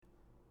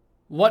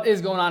What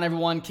is going on,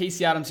 everyone?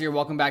 Casey Adams here.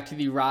 Welcome back to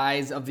the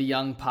Rise of the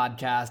Young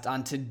podcast.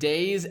 On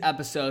today's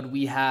episode,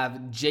 we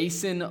have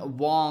Jason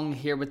Wong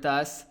here with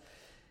us.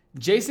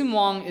 Jason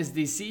Wong is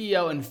the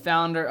CEO and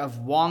founder of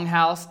Wong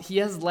House. He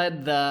has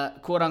led the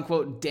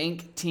quote-unquote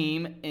dank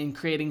team in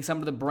creating some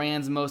of the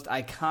brand's most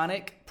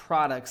iconic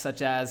products,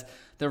 such as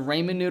the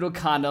Ramen Noodle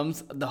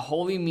condoms, the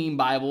Holy Meme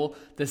Bible,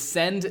 the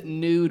Send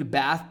Nude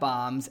bath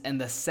bombs, and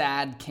the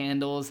Sad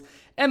candles,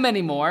 and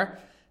many more.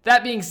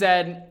 That being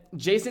said,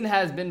 Jason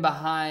has been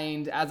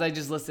behind, as I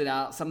just listed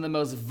out, some of the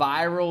most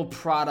viral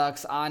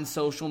products on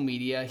social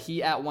media.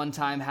 He at one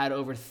time had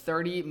over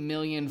 30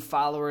 million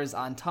followers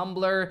on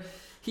Tumblr.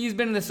 He's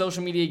been in the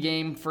social media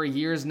game for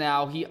years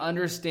now. He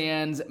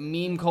understands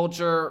meme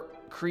culture,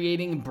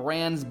 creating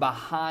brands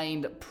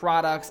behind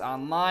products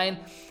online,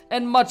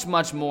 and much,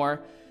 much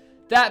more.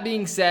 That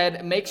being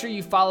said, make sure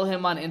you follow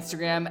him on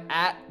Instagram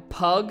at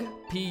Pug,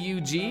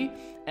 P-U-G,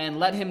 and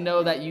let him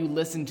know that you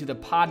listen to the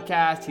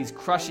podcast. He's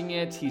crushing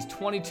it. He's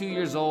 22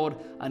 years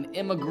old, an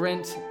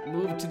immigrant,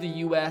 moved to the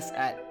U.S.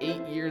 at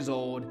 8 years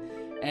old,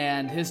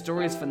 and his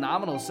story is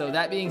phenomenal. So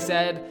that being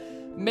said,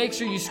 make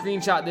sure you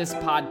screenshot this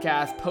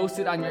podcast, post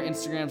it on your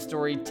Instagram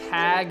story,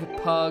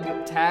 tag Pug,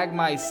 tag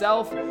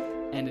myself,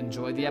 and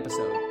enjoy the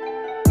episode.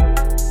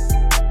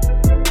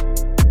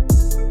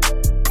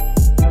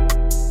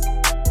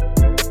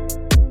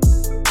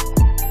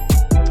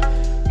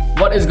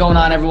 What is going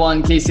on,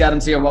 everyone? Casey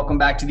Adams here. Welcome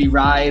back to the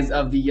Rise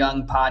of the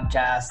Young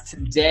podcast.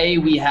 Today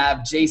we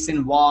have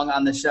Jason Wong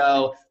on the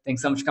show.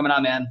 Thanks so much for coming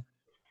on, man.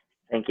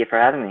 Thank you for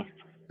having me.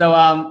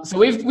 So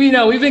we've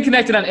been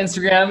connected on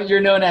Instagram. You're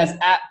known as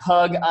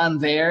 @Pug on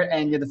there,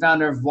 and you're the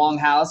founder of Wong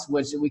House,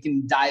 which we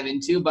can dive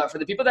into. But for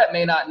the people that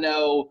may not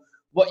know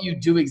what you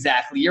do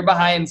exactly, you're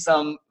behind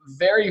some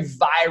very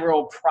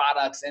viral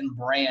products and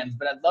brands.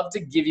 But I'd love to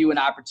give you an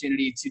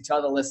opportunity to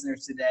tell the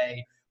listeners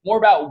today more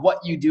about what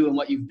you do and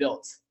what you've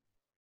built.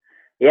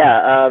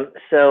 Yeah,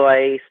 so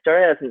I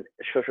started as a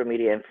social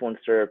media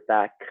influencer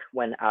back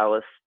when I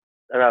was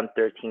around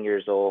 13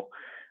 years old.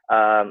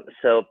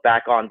 So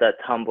back on the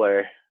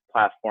Tumblr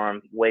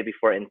platform, way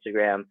before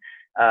Instagram,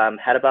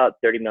 had about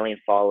 30 million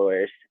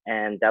followers.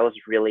 And that was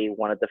really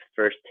one of the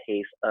first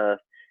tastes of,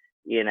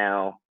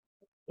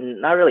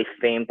 not really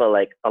fame, but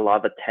like a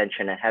lot of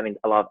attention and having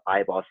a lot of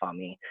eyeballs on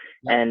me.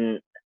 Yeah. And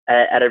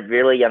at a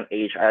really young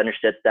age, I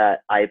understood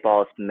that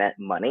eyeballs meant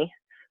money.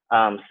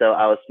 So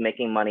I was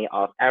making money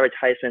off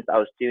advertisements. I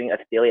was doing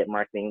affiliate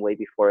marketing way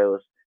before it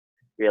was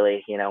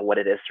really, what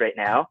it is right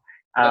now.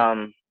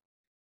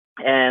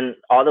 And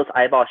all those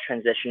eyeballs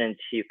transition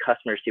into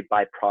customers to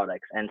buy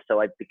products. And so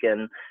I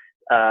began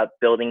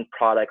building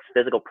products,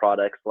 physical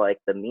products like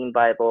the Meme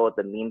Bible,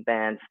 the Meme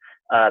Bands,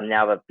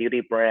 now a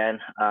beauty brand,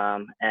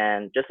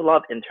 and just a lot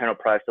of internal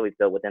products that we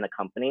built within the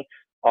company,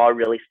 all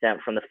really stemmed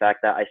from the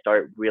fact that I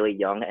started really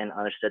young and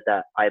understood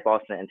that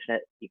eyeballs on the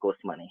internet equals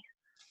money.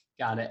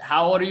 Got it.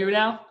 How old are you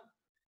now?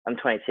 I'm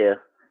 22.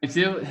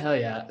 22? Hell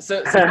yeah.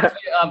 So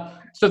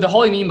the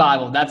Holy Meme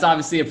Bible, that's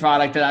obviously a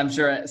product that I'm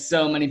sure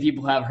so many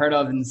people have heard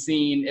of and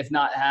seen, if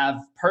not have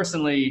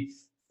personally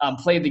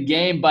played the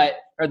game, but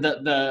or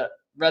the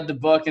read the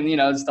book and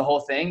just the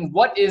whole thing.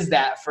 What is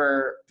that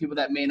for people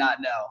that may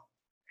not know?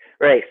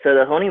 Right. So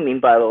the Holy Meme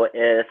Bible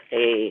is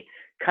a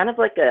kind of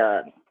like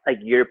a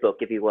yearbook,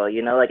 if you will.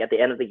 Like at the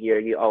end of the year,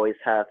 you always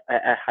have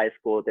at high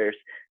school, there's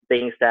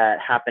things that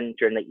happen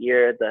during the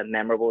year, the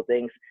memorable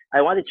things.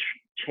 I wanted to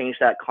change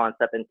that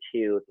concept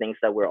into things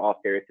that we're all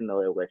very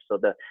familiar with. So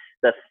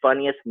the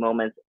funniest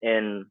moments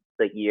in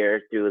the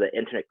year through the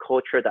internet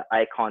culture, the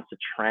icons, the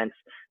trends,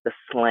 the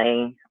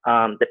slang,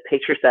 the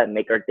pictures that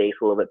make our days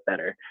a little bit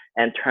better,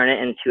 and turn it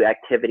into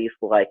activities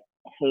like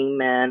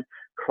Hangman,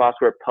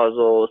 crossword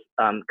puzzles,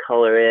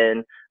 color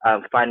in,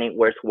 finding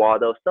where's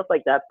Waldo, stuff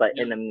like that, but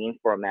in a meme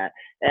format.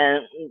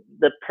 And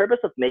the purpose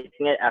of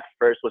making it at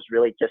first was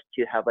really just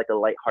to have like a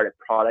lighthearted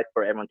product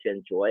for everyone to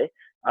enjoy.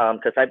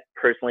 Because I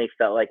personally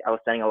felt like I was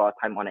spending a lot of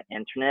time on the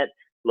internet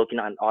looking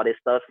at all this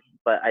stuff,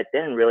 but I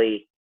didn't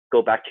really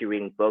go back to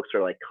reading books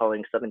or like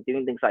coloring stuff and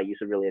doing things I used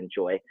to really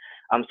enjoy.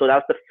 So that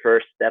was the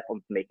first step of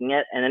making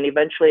it. And then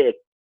eventually it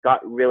got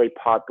really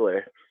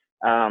popular.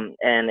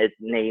 And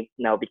it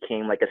now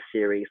became like a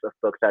series of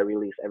books that I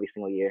release every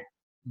single year.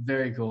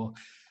 Very cool.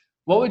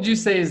 What would you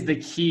say is the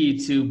key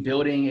to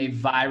building a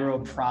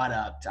viral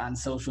product on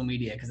social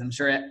media? Because I'm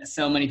sure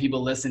so many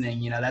people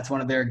listening, that's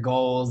one of their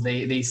goals.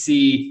 They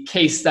see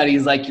case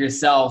studies like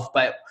yourself,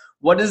 but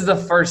what is the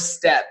first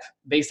step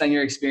based on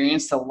your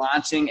experience to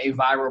launching a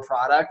viral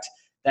product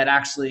that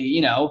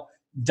actually,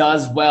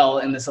 does well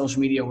in the social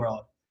media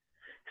world?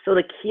 So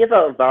the key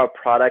about viral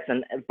products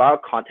and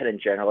viral content in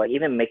general, like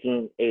even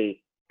making a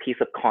piece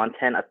of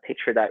content, a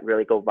picture that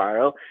really go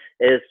viral,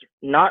 is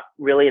not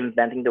really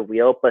inventing the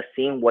wheel, but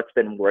seeing what's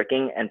been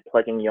working and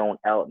plugging your own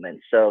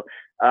elements. So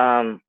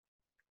I'll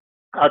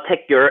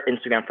take your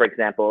Instagram, for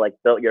example, like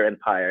Build Your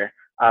Empire.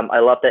 I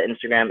love that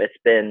Instagram. It's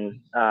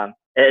been,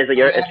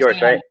 it's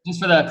yours, right?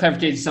 Just for the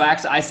clarification. So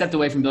actually I stepped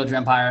away from Build Your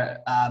Empire.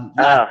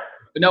 But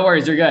no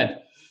worries, you're good.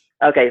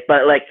 Okay,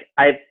 but like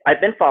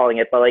I've been following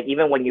it, but like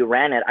even when you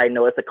ran it, I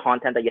noticed the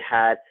content that you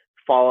had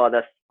followed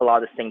a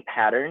lot of the same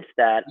patterns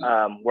that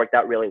worked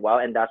out really well,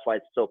 and that's why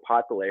it's so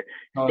popular.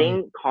 Totally.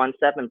 Same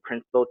concept and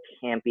principle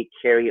can be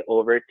carried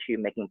over to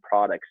making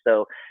products.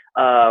 So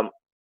um,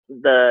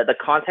 the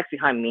context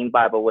behind Meme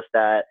Bible was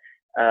that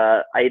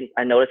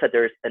I noticed that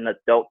there's an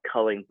adult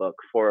coloring book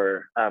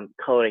for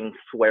coloring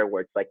swear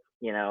words, like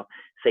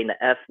saying the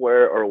F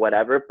word or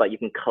whatever, but you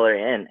can color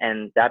in,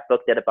 and that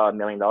book did about $1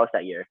 million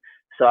that year.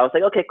 So I was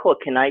like, okay, cool.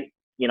 Can I,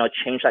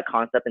 change that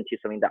concept into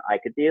something that I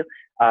could do,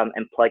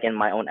 and plug in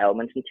my own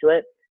elements into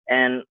it?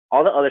 And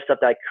all the other stuff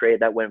that I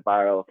created that went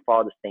viral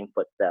followed the same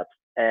footsteps.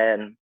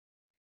 And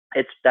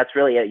that's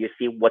really it. You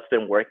see what's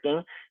been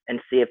working and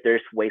see if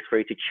there's ways for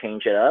you to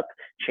change it up,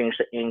 change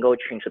the angle,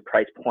 change the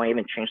price point,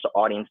 and change the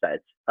audience that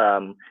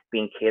it's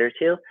being catered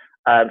to.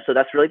 So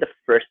that's really the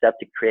first step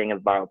to creating a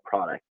viral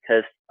product.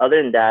 Because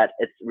other than that,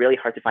 it's really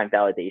hard to find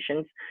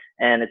validations,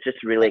 and it's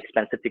just really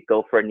expensive to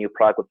go for a new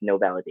product with no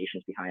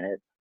validations behind it.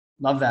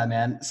 Love that,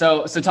 man.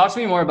 So talk to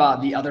me more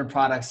about the other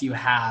products you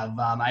have.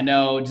 I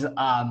know,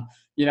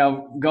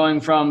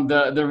 going from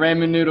the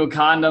ramen noodle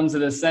condoms to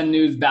the Send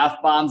News bath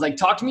bombs. Like,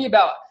 talk to me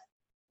about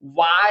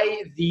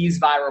why these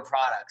viral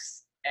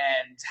products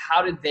and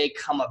how did they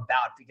come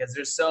about? Because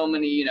there's so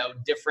many,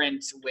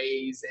 different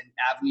ways and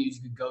avenues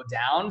you could go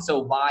down. So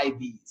why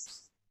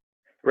these?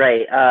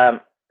 Right. I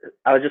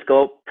would just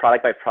go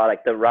product by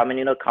product. The ramen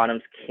noodle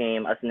condoms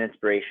came as an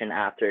inspiration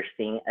after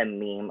seeing a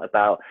meme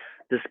about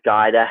this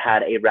guy that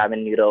had a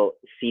ramen noodle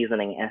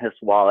seasoning in his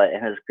wallet,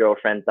 and his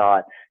girlfriend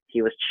thought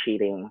he was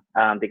cheating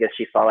because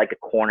she saw like a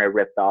corner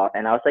ripped off.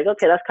 And I was like,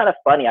 okay, that's kind of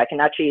funny. I can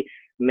actually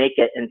make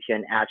it into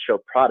an actual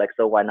product,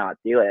 so why not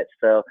do it?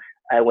 So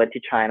I went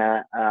to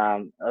China. I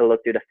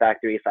looked through the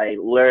factories. I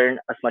learned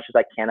as much as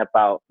I can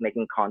about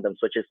making condoms,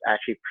 which is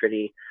actually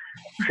pretty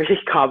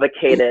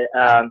complicated.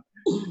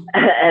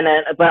 And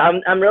then, but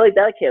I'm really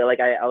dedicated. Like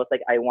I was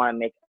like, I want to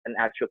make an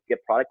actual good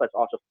product, but it's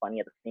also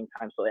funny at the same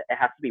time. So it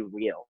has to be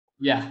real.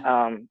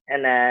 Yeah.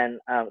 And then,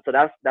 so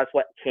that's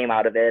what came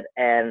out of it.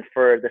 And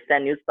for the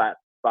Send News bath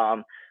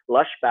bomb,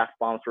 Lush bath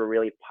bombs were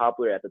really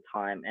popular at the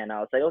time. And I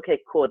was like, okay,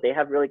 cool. They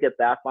have really good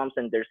bath bombs,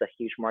 and there's a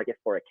huge market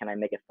for it. Can I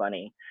make it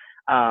funny?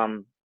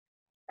 And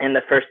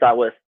the first thought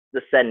was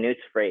the Send Nudes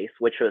phrase,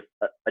 which was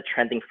a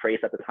trending phrase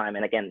at the time.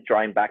 And again,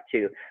 drawing back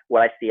to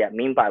what I see at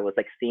Meme Bible was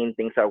like seeing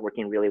things that are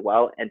working really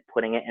well and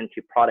putting it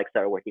into products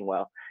that are working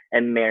well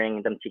and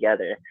marrying them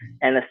together.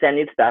 And the Send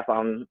Nudes bath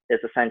bomb is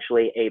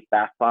essentially a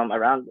bath bomb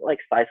around like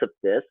size of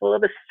this, a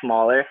little bit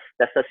smaller,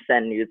 that says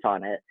Send Nudes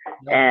on it.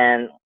 Yep.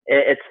 And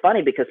it's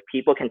funny because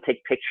people can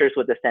take pictures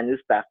with the Send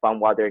News bath bomb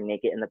while they're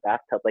naked in the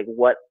bathtub. Like,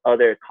 what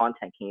other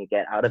content can you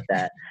get out of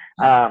that?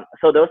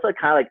 So those are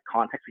kind of like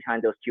context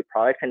behind those two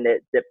products, and they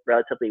did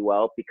relatively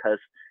well because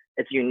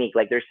it's unique.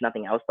 Like, there's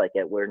nothing else like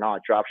it. We're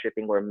not drop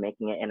shipping. We're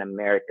making it in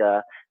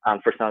America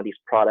for some of these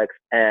products,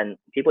 and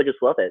people just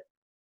love it.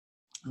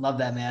 Love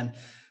that, man.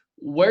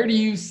 Where do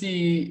you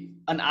see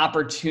an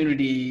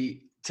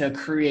opportunity to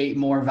create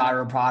more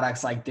viral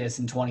products like this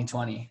in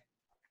 2020?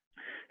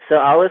 So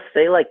I would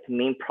say like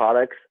meme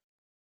products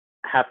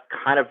have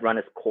kind of run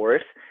its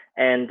course.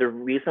 And the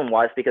reason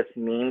why is because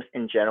memes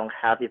in general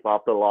have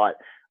evolved a lot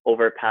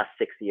over the past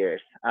 6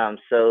 years.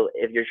 So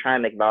if you're trying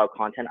to make viral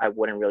content, I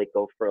wouldn't really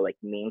go for like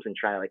memes and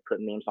trying to like put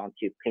memes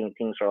onto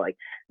paintings or like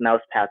mouse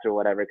pads or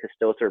whatever, because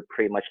those are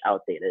pretty much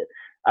outdated.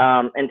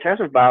 In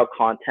terms of viral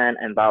content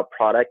and viral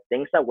product,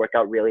 things that work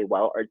out really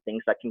well are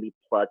things that can be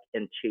plugged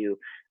into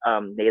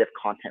native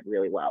content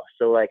really well.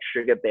 So like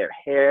Sugar Bear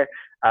Hair,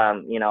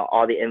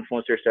 all the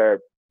influencers are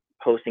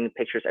posting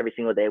pictures every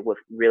single day with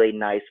really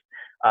nice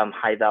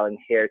high value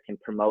hair can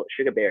promote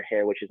Sugar Bear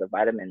Hair, which is a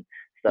vitamin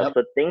stuff. Yep.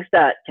 So things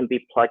that can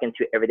be plugged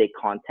into everyday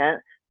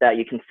content that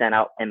you can send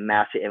out and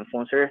mass your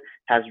influencer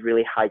has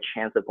really high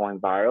chance of going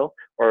viral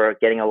or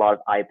getting a lot of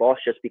eyeballs,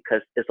 just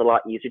because it's a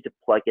lot easier to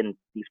plug in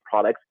these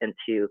products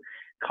into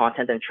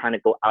content than trying to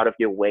go out of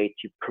your way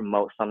to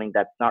promote something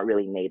that's not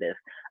really native.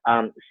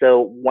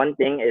 So one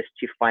thing is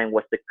to find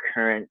what's the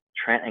current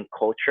trend and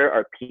culture.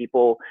 Are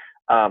people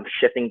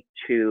shifting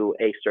to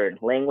a certain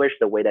language,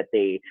 the way that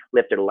they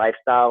live their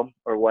lifestyle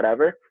or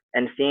whatever,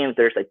 and seeing if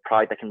there's a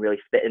product that can really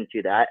fit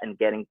into that and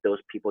getting those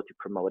people to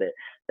promote it.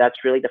 That's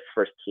really the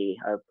first key,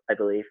 I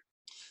believe.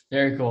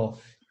 Very cool.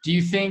 Do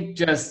you think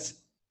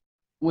just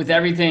with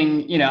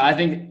everything, I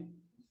think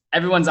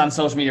everyone's on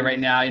social media right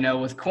now,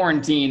 with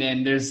quarantine,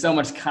 and there's so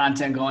much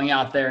content going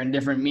out there and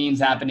different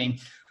memes happening.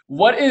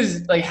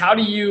 How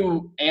do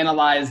you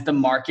analyze the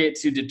market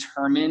to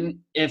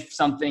determine if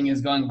something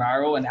is going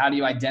viral, and how do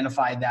you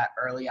identify that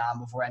early on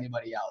before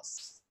anybody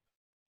else?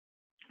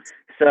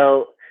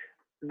 So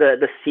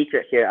the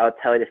secret here, I'll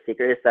tell you the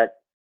secret, is that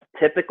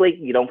typically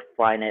you don't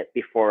find it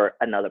before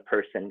another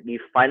person. You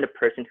find the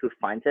person who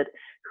finds it,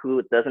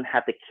 who doesn't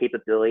have the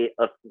capability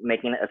of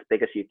making it as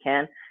big as you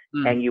can,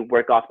 and you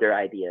work off their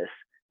ideas.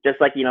 Just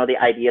like, the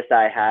ideas that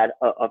I had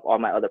of all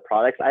my other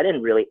products, I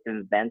didn't really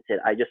invent it.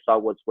 I just saw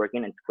what's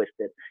working and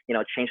twisted,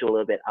 change a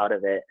little bit out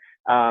of it.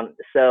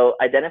 So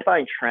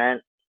identifying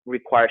trend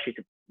requires you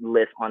to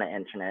live on the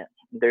internet.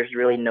 There's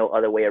really no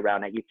other way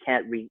around it. You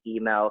can't read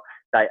email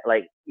that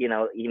like,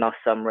 email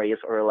summaries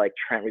or like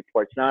trend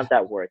reports. None of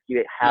that works.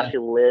 You have Yeah.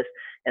 to live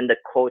in the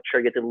culture.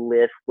 You have to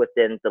live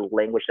within the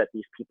language that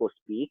these people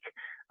speak,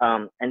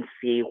 and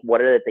see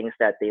what are the things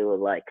that they would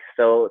like.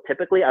 So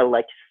typically I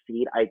like to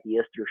seed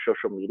ideas through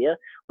social media,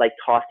 like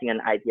tossing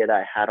an idea that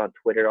I had on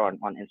Twitter, on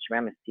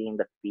Instagram, and seeing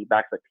the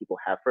feedback that people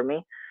have for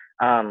me.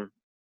 Um,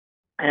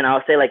 and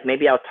I'll say like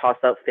maybe I'll toss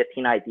out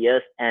 15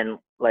 ideas and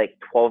like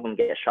 12 of them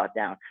get shot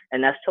down,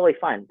 and that's totally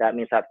fine. That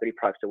means I have 30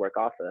 products to work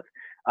off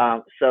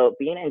of. So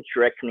being in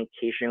direct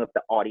communication with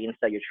the audience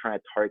that you're trying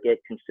to target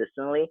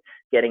consistently,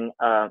 getting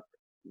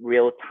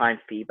real time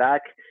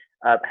feedback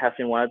has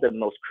been one of the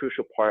most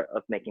crucial part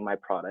of making my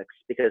products,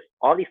 because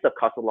all these stuff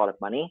costs a lot of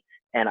money,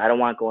 and I don't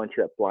want to go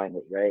into it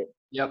blindly, right?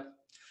 Yep.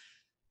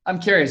 I'm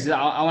curious.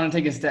 I want to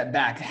take a step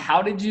back.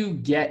 How did you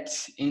get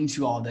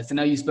into all this? I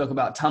know you spoke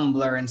about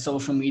Tumblr and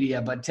social media,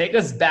 but take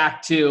us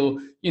back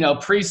to,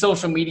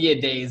 pre-social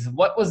media days.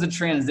 What was the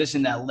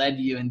transition that led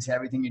you into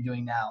everything you're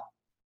doing now?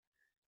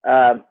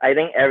 I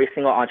think every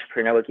single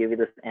entrepreneur will give you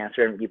this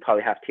answer, and you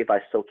probably have to if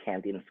I sold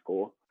candy in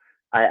school.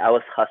 I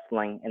was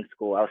hustling in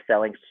school. I was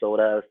selling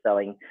soda, I was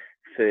selling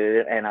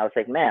food, and I was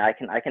like, man, I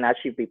can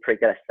actually be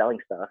pretty good at selling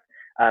stuff.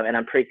 And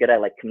I'm pretty good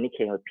at like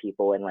communicating with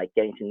people and like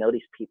getting to know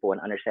these people and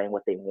understanding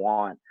what they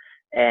want.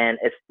 And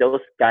it's those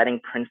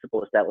guiding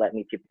principles that led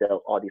me to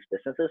build all these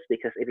businesses.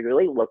 Because if you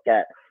really look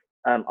at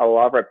a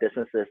lot of our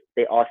businesses,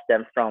 they all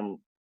stem from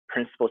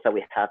principles that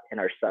we have in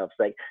ourselves.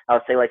 Like I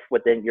would say, like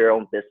within your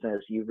own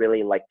business, you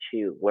really like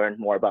to learn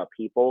more about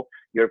people.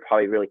 You're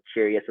probably really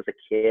curious as a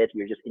kid.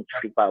 You're just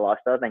intrigued by a lot of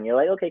stuff, and you're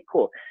like, okay,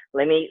 cool.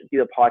 Let me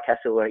do a podcast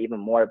to learn even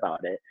more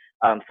about it.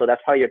 So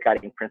that's probably your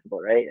guiding principle,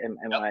 right? Am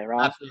Yep, I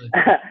wrong? absolutely.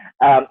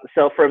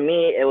 So for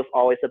me, it was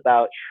always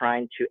about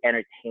trying to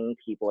entertain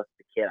people as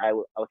a kid. I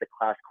was a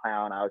class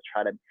clown. I would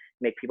try to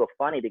make people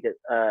funny, because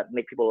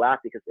make people laugh,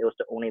 because it was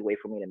the only way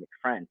for me to make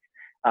friends.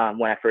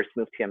 When I first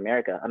moved to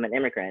America, I'm an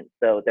immigrant,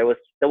 so there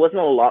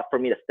wasn't a lot for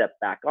me to step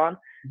back on.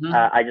 Mm-hmm.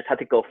 I just had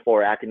to go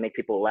for it. I had to make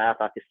people laugh.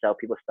 I had to sell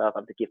people stuff. I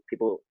had to give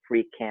people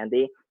free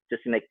candy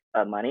just to make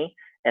money.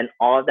 And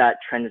all of that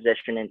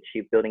transitioned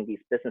into building these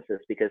businesses,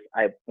 because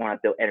I want to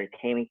build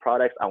entertaining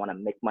products. I want to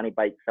make money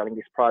by selling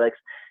these products,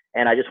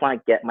 and I just want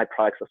to get my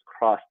products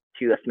across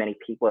to as many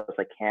people as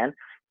I can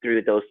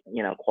through those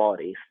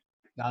qualities.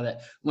 Got it.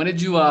 When did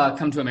you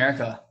come to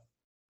America?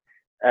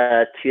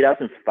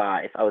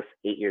 2005. I was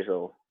 8 years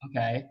old.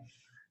 Okay.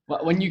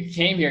 Well, when you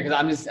came here,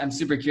 because I'm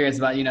super curious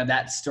about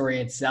that story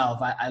itself.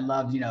 I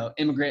love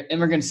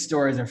immigrant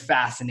stories are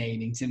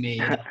fascinating to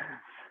me.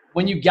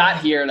 When you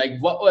got here,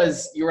 like what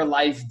was your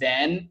life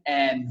then,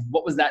 and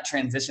what was that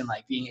transition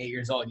like being 8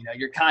 years old?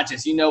 You're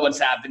conscious, what's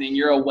happening,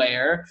 you're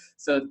aware.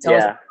 So tell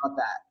us about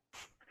that.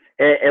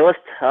 It was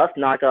tough,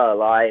 not gonna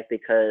lie,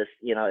 because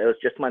it was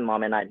just my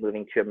mom and I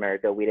moving to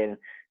America. We didn't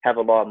have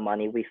a lot of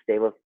money. We stayed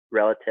with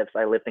relatives.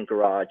 I lived in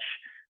garage.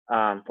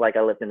 Like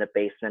I lived in the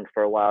basement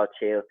for a while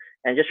too,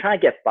 and just trying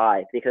to get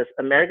by, because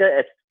America,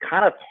 it's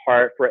kind of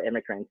hard for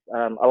immigrants.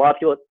 A lot of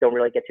people don't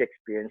really get to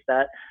experience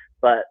that,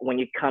 but when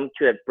you come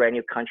to a brand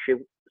new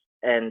country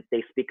and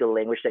they speak a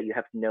language that you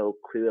have no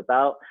clue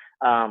about,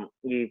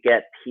 you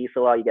get teased a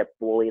lot, you get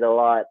bullied a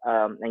lot,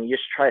 and you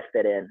just try to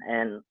fit in.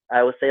 And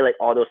I would say like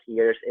all those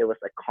years, it was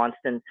a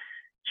constant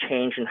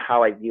change in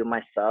how I view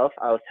myself.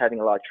 I was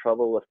having a lot of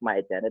trouble with my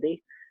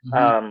identity.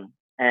 Mm-hmm.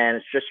 And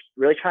it's just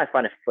really trying to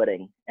find a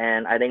footing.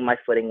 And I think my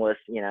footing was,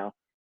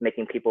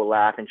 making people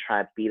laugh and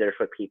trying to be there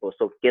for people.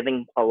 So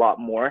giving a lot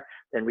more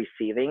than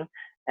receiving,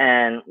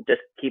 and just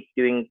keep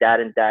doing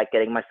that and that,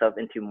 getting myself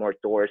into more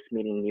doors,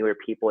 meeting newer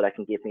people that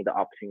can give me the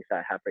opportunities that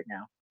I have right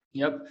now.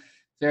 Yep.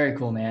 Very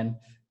cool, man.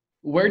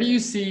 Where do you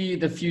see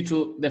the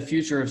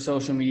future of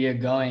social media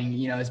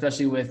going,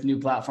 especially with new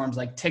platforms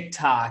like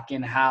TikTok,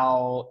 and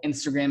how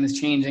Instagram is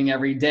changing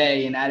every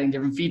day and adding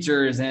different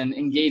features and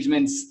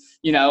engagements,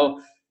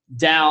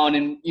 down,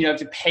 and you have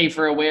to pay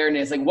for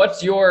awareness? Like,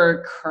 what's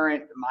your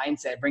current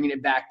mindset, bringing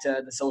it back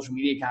to the social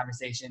media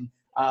conversation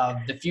of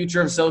the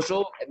future of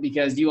social,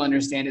 because you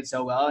understand it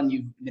so well and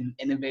you've been an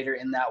innovator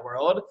in that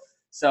world.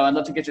 So I'd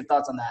love to get your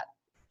thoughts on that.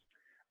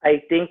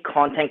 I think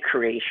content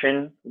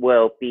creation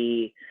will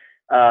be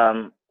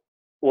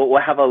will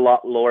have a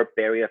lot lower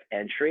barrier of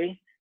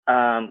entry.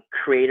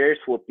 Creators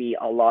will be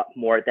a lot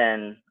more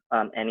than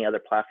any other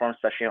platform,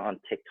 especially on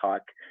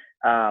TikTok,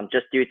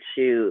 just due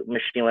to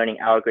machine learning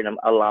algorithm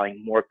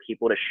allowing more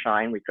people to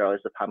shine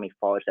regardless of how many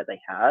followers that they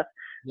have.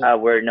 Yep.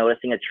 We're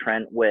noticing a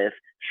trend with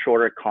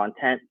shorter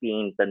content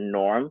being the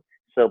norm.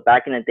 So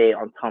back in the day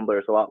on Tumblr,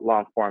 there's a lot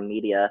long form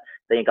media.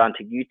 Then you got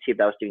into YouTube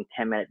that was doing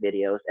 10-minute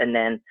videos. And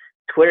then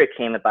Twitter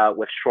came about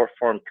with short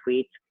form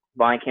tweets.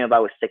 Vine came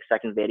about with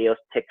 6-second videos.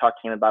 TikTok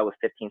came about with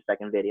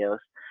 15-second videos.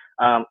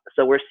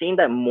 So we're seeing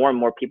that more and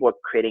more people are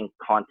creating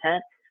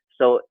content.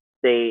 So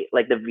they,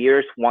 like, the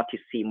viewers want to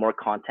see more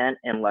content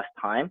in less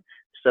time.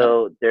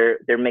 So they're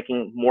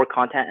making more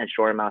content in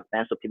short amount of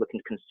time so people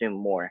can consume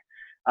more.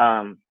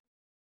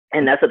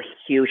 And that's a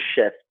huge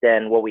shift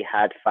than what we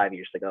had 5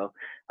 years ago.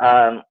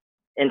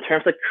 in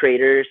terms of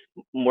creators,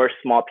 more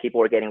small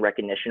people are getting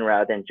recognition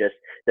rather than just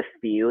the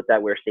few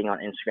that we're seeing on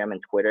Instagram and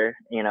Twitter.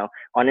 You know,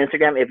 on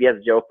Instagram, if you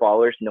have 0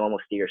 followers, no one will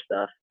see your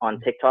stuff. On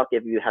TikTok,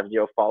 if you have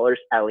 0 followers,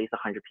 at least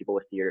 100 people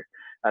will see your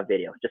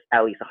video, just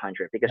at least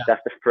 100, because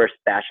that's the first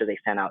batch that they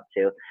send out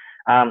to.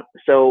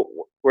 So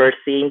we're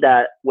seeing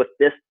that with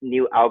this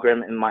new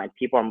algorithm in mind,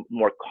 people are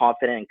more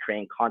confident in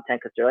creating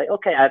content because they're like,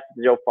 okay, I have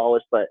 0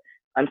 followers, but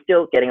I'm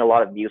still getting a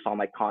lot of views on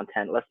my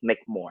content. Let's make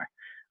more.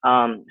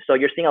 So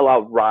you're seeing a lot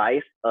of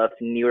rise of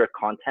newer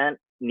content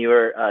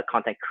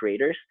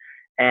creators,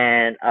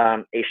 and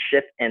a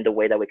shift in the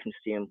way that we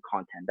consume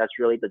content. That's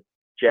really the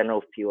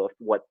general feel of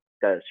what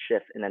does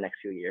shift in the next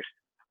few years.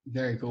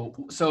 Very cool.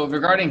 So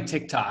regarding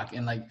TikTok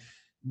and like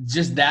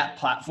just that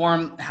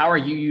platform, how are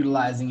you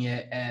utilizing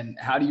it, and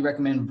how do you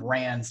recommend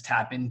brands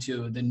tap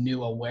into the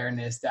new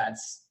awareness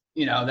that's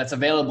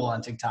available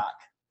on TikTok?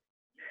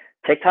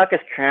 TikTok is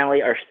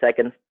currently our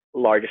second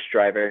largest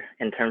driver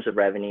in terms of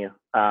revenue,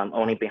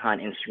 only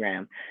behind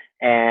Instagram.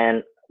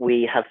 And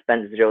we have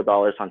spent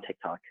 $0 on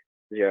TikTok,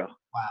 zero.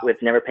 Wow.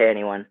 We've never paid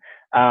anyone.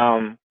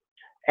 And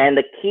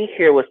the key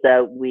here was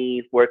that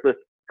we've worked with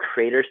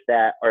creators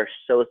that are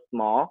so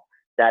small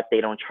that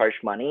they don't charge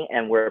money,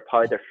 and we're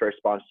probably their first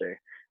sponsor.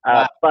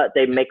 Wow. But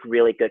they make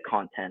really good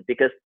content,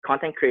 because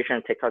content creation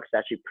on TikTok is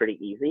actually pretty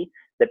easy.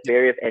 The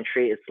barrier of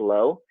entry is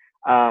low.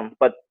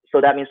 So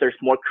that means there's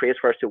more creators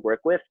for us to work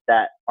with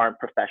that aren't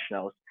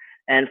professionals.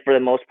 And for the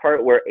most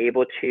part, we're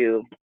able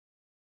to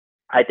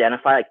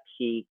identify a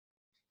key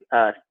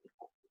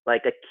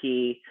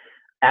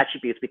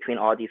attributes between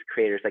all these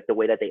creators, like the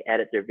way that they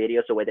edit their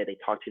videos, the way that they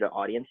talk to their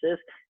audiences.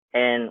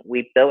 And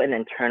we built an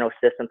internal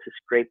system to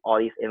scrape all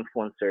these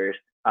influencers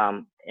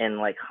in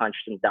like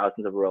hundreds and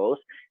thousands of rows,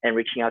 and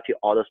reaching out to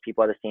all those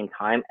people at the same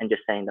time and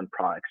just sending them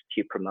products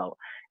to promote.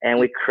 And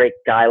we create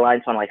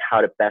guidelines on like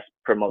how to best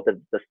promote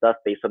the stuff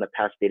based on the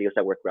past videos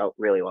that work out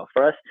really well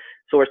for us.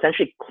 So we're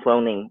essentially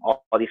cloning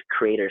all these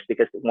creators,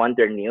 because one,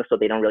 they're new, so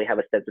they don't really have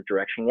a sense of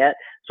direction yet.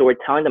 So we're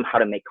telling them how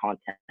to make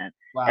content.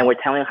 Wow. And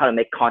we're telling them how to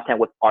make content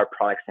with our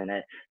products in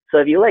it. So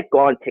if you like go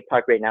on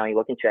TikTok right now and you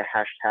look into a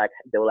hashtag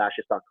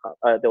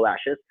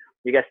DoLashes,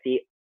 you guys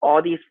see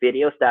all these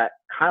videos that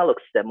kind of look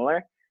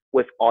similar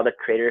with all the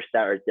creators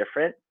that are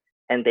different,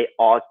 and they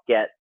all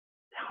get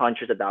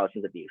hundreds of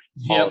thousands of views,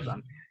 all of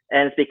them.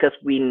 And it's because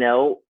we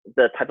know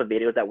the type of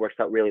videos that works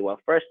out really well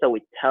for us. So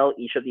we tell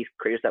each of these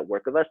creators that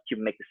work with us to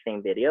make the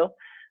same video.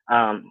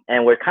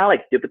 And we're kind of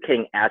like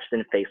duplicating ads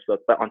in Facebook,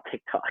 but on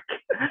TikTok.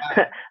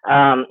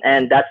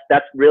 And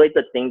that's really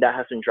the thing that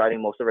has been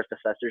driving most of our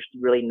success. There's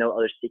really no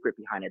other secret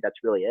behind it. That's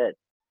really it.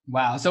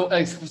 Wow. So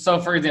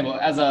for example,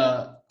 as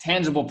a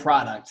tangible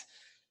product,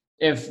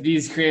 if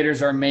these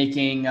creators are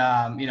making,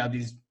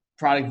 these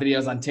product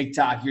videos on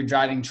TikTok, you're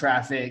driving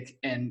traffic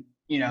and,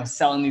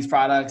 selling these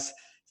products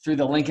through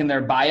the link in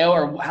their bio,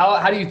 or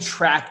how do you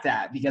track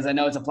that? Because I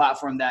know it's a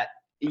platform that,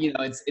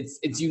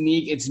 it's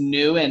unique, it's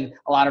new, and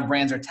a lot of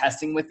brands are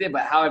testing with it,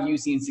 but how have you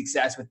seen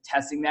success with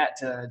testing that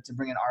to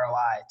bring an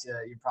ROI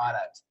to your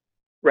product?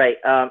 Right.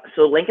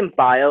 So link in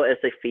bio is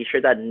a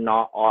feature that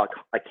not all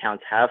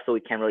accounts have, so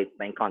we can't really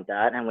link on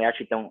that. And we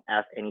actually don't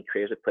ask any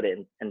creators to put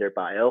it in their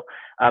bio.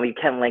 You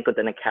can't link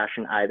within a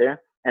caption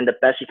either. And the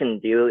best you can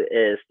do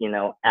is,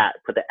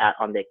 put the ad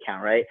on the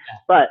account, right? Yeah.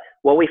 But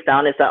what we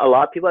found is that a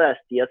lot of people that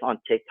see us on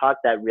TikTok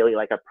that really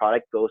like our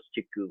product goes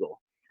to Google.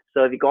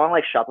 So if you go on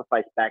like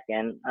Shopify's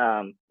backend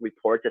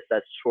report that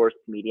says source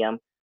medium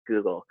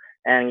Google,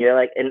 and you're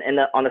like,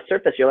 on the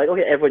surface, you're like,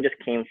 okay, everyone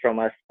just came from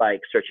us by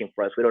searching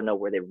for us. We don't know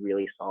where they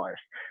really saw us.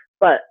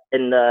 But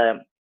in the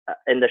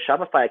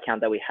Shopify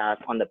account that we have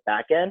on the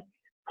back end,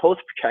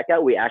 post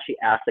checkout, we actually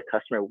ask the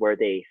customer where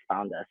they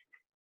found us.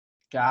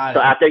 Got it.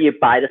 So after you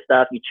buy the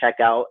stuff, you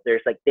check out,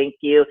 there's like, thank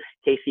you,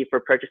 Casey,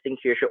 for purchasing.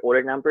 Here's your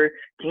order number.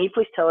 Can you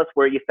please tell us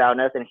where you found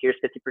us? And here's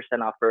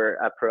 50% off for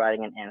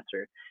providing an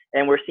answer.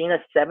 And we're seeing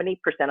that 70%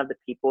 of the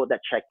people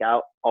that check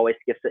out always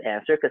gives the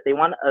answer, because they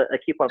want a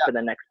coupon for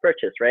the next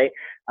purchase, right?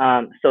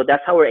 So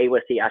that's how we're able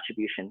to see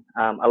attribution.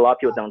 A lot of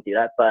people don't do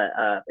that, but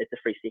it's a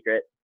free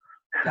secret.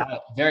 Got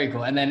it. Very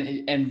cool.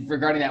 And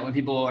regarding that, when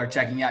people are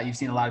checking out, you've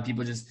seen a lot of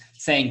people just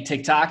saying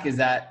TikTok. Is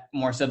that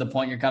more so the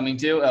point you're coming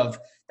to, of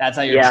that's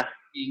how you're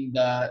seeing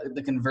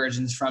the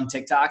conversions from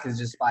TikTok, is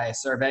just by a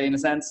survey in a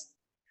sense?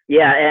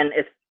 Yeah, and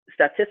it's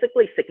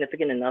statistically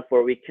significant enough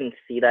where we can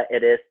see that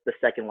it is the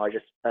second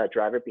largest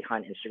driver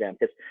behind Instagram,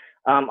 because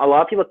a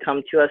lot of people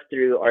come to us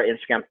through our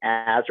Instagram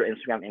ads or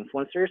Instagram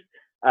influencers.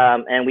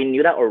 And we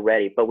knew that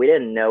already, but we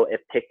didn't know if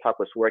TikTok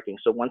was working.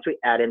 So once we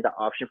add in the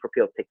option for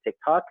people to pick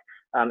TikTok,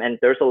 and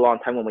there's a long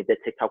time when we did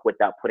TikTok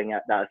without putting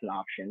that as an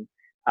option.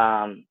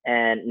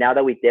 And now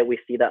that we did, we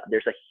see that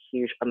there's a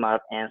huge amount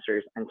of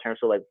answers in terms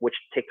of like which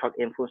TikTok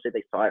influencer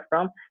they saw it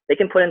from. They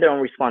can put in their own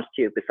response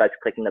too, besides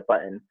clicking the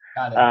button.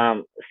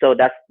 So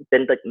that's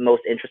been the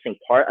most interesting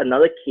part.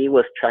 Another key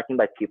was tracking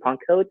by coupon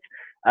codes.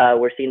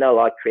 We're seeing that a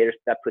lot of creators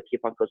that put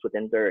coupon codes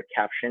within their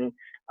caption,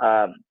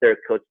 their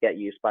codes get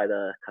used by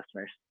the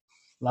customers.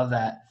 Love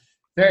that.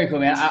 Very cool,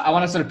 man. I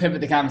want to sort of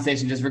pivot the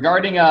conversation just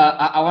regarding,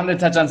 I wanted to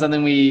touch on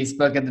something we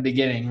spoke at the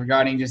beginning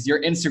regarding just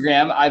your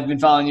Instagram. I've been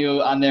following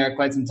you on there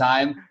quite some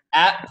time,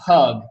 at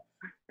Pug.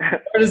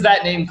 Where does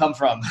that name come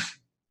from?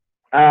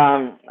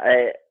 Um,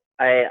 I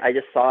I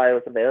just saw it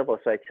was available,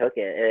 so I took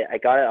it. I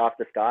got it off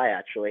this guy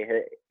actually.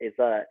 It's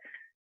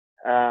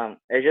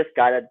it's just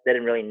guy that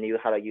didn't really knew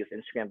how to use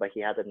Instagram, but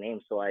he had the name,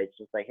 so I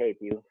just like, hey,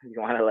 do you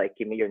want to like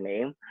give me your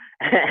name?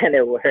 And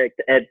it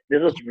worked. And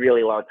this was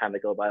really long time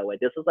ago, by the way.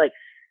 This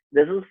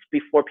was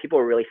before people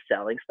were really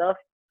selling stuff.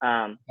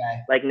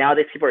 Okay. Like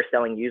nowadays, people are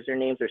selling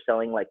usernames or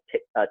selling like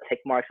tick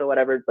marks or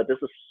whatever. But this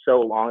was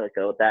so long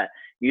ago that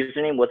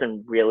username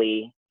wasn't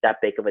really that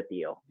big of a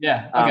deal.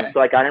 Yeah. Okay. So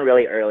I got in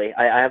really early.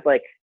 I have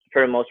like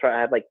for the most part, I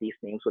have like these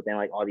names within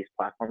like all these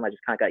platforms. I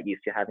just kind of got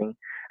used to having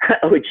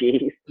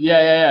OGs.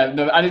 Yeah.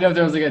 No, I didn't know if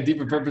there was like a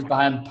deeper purpose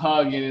behind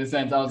Pug in a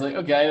sense. I was like,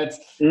 okay, that's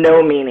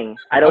No meaning.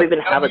 I don't okay. even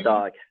have a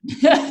dog.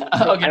 Okay, I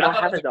I don't thought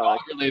it have was a like dog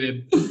dog.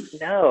 related.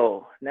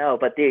 No.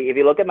 But dude, if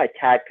you look at my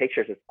tag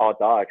pictures, it's all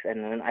dogs.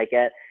 And then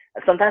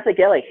sometimes I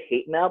get like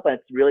hate mail, but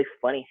it's really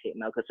funny hate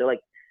mail because they're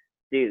like,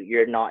 dude,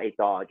 you're not a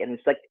dog. And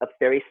it's like a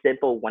very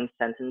simple one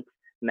sentence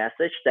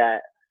message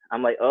that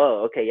I'm like,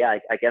 oh, okay, yeah,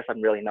 I guess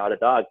I'm really not a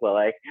dog. But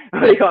like,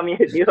 what do you want me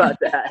to do about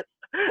that?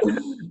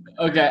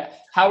 Okay.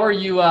 How are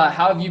you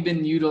how have you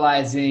been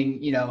utilizing,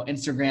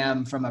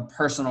 Instagram from a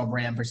personal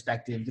brand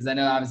perspective? Because I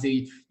know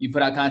obviously you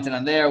put out content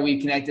on there,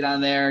 we connected on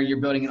there, you're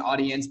building an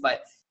audience,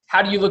 but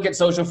how do you look at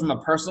social from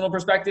a personal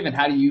perspective and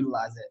how do you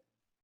utilize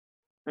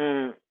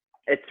it?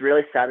 It's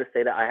really sad to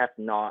say that I have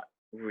not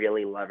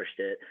really leveraged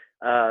it.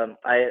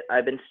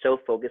 I've been so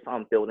focused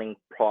on building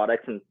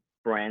products and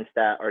brands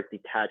that are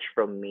detached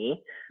from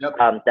me, Yep.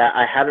 that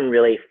I haven't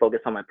really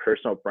focused on my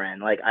personal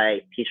brand. Like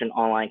I teach an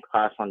online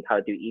class on how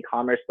to do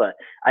e-commerce, but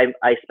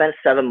I spent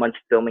 7 months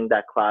filming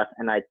that class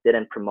and I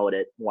didn't promote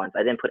it once. I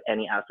didn't put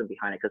any effort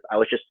behind it because I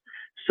was just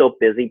so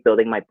busy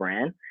building my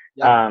brand,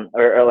 Yep.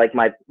 or like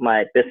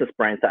my business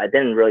brand, that I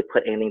didn't really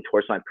put anything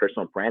towards my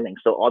personal branding.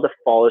 So all the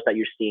followers that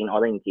you're seeing,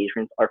 all the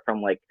engagements are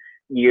from like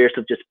years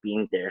of just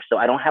being there. So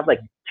I don't have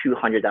like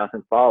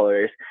 200,000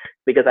 followers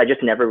because I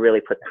just never really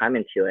put time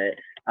into it.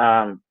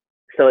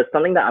 So it's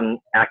something that I'm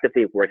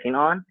actively working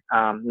on.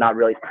 Not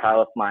really proud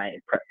of my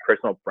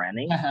personal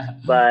branding,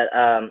 but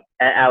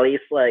at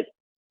least like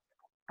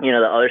the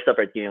other stuff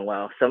are doing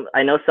well.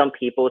 I know some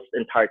people's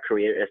entire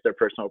career is their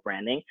personal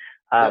branding,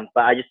 Yep.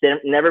 but I just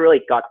didn't never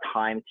really got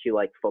time to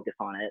like focus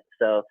on it.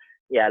 So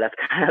yeah, that's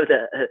kind of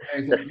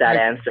Very the cool. sad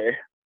answer.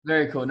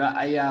 Very cool. No,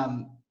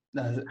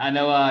 I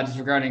know just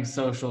regarding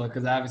social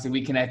because obviously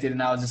we connected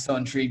and I was just so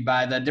intrigued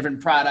by the different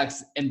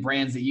products and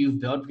brands that you've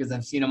built because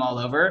I've seen them all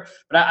over.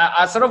 But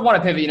I sort of want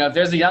to pivot. If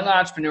there's a young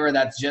entrepreneur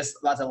that's just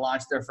about to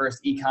launch their first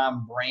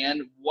e-com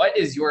brand, what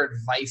is your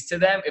advice to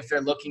them if they're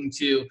looking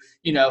to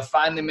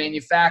find the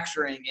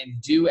manufacturing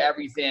and do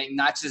everything,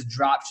 not just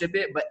drop ship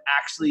it, but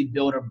actually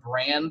build a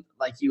brand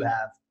like you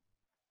have?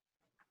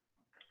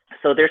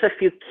 So there's a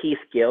few key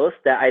skills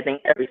that I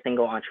think every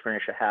single entrepreneur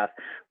should have.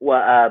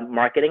 Well,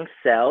 marketing,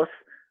 sales,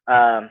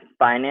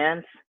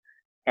 finance,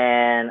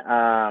 and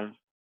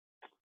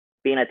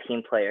being a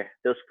team player.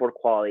 Those four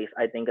qualities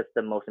I think is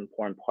the most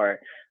important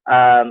part.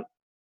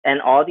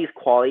 And all these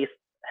qualities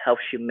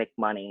helps you make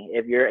money.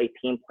 If you're a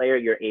team player,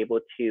 you're able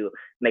to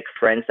make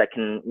friends that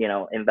can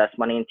invest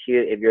money into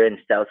you. If you're in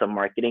sales and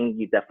marketing,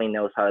 you definitely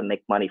knows how to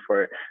make money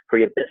for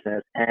your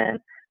business. And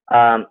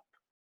um,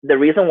 the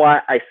reason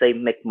why I say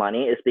make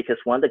money is because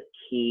one of the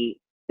key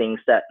things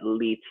that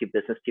lead to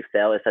business to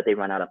fail is that they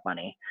run out of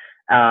money.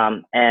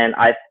 And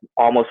I've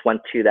almost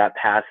went to that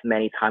path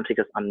many times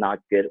because I'm not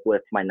good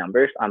with my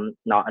numbers. I'm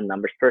not a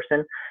numbers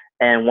person.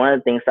 And one of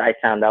the things that I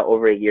found out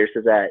over the years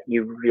is that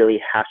you really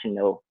have to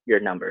know your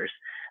numbers.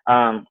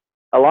 A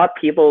lot of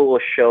people will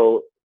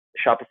show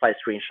Shopify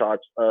screenshots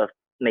of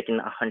making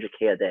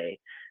 100K a day.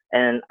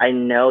 And I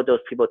know those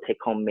people take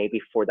home maybe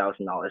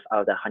 $4,000 out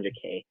of that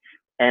 100K.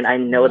 And I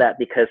know that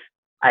because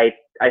I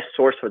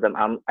source for them.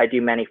 I do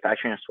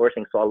manufacturing and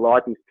sourcing. So a lot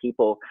of these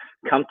people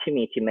come to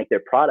me to make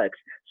their products.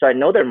 So I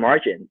know their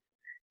margins.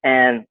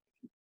 And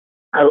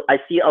I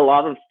see a lot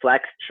of them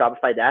flex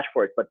Shopify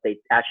dashboards, but they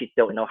actually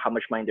don't know how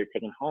much money they're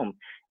taking home.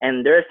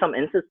 And there are some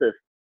instances,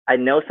 I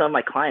know some of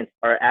my clients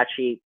are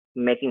actually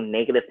making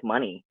negative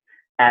money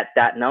at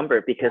that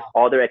number because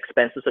all their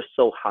expenses are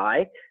so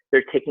high.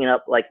 They're taking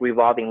up like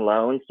revolving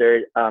loans.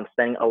 They're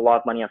spending a lot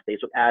of money on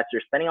Facebook ads.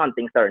 They're spending on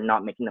things that are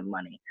not making them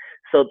money.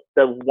 So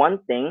the one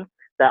thing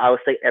that I would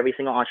say every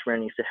single entrepreneur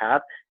needs to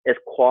have is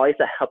qualities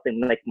that help them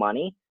make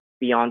money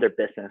beyond their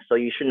business. So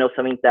you should know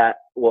something that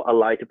will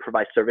allow you to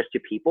provide service to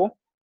people,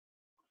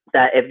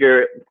 that if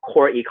your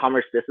core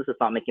e-commerce business is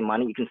not making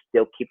money, you can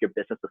still keep your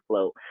business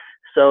afloat.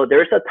 So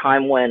there's a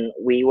time when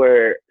we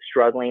were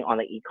struggling on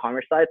the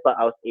e-commerce side, but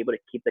I was able to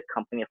keep the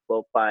company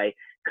afloat by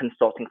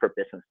consulting for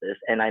businesses.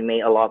 And I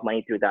made a lot of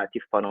money through that to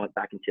funnel it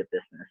back into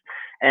business.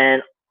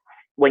 And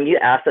when you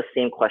ask the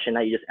same question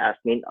that you just asked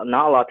me,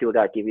 not a lot of people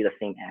got to give you the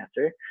same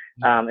answer.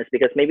 It's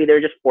because maybe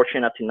they're just fortunate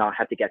enough to not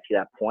have to get to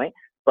that point.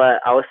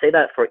 But I would say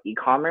that for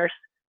e-commerce,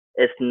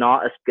 it's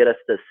not as good as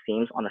it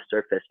seems on the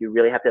surface. You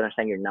really have to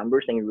understand your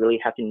numbers, and you really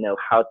have to know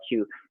how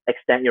to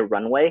extend your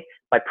runway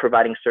by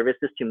providing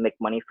services to make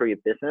money for your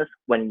business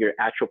when your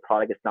actual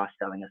product is not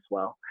selling as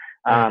well.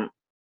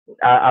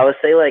 I would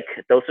say like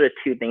those are the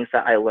two things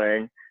that I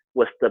learned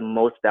was the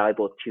most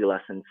valuable two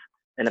lessons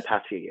in the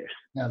past few years.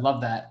 Yeah, I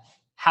love that.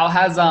 How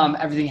has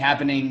everything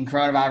happening,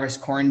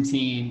 coronavirus,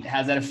 quarantine,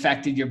 has that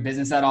affected your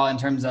business at all in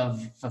terms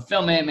of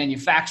fulfillment,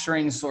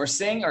 manufacturing,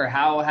 sourcing, or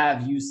how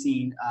have you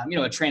seen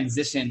a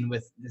transition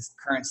with this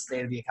current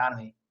state of the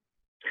economy?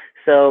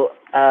 So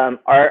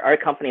our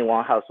company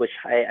Wong House, which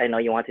I know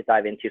you want to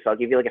dive into, so I'll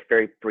give you like a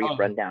very brief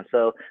rundown.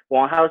 So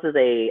Wong House is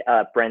a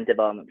brand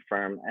development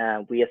firm.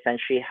 We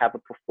essentially have a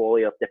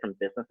portfolio of different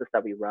businesses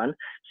that we run.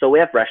 So we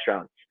have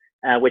restaurants,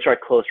 which are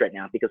closed right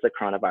now because of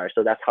coronavirus.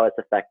 So that's how it's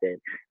affected.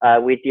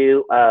 We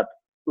do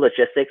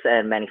logistics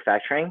and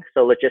manufacturing.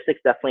 So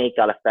logistics definitely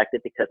got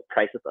affected because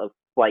prices of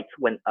flights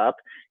went up,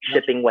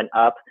 shipping went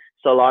up.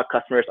 So a lot of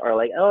customers are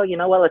like, oh, you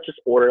know what, let's just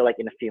order like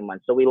in a few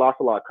months. So we lost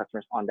a lot of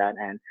customers on that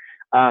end.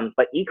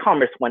 But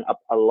e-commerce went up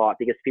a lot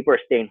because people are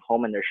staying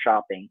home and they're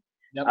shopping.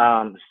 Yep.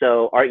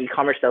 So our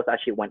e-commerce sales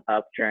actually went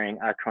up during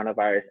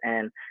coronavirus.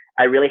 And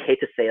I really hate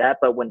to say that,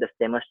 but when the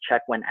stimulus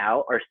check went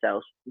out, our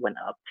sales went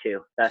up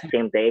too. That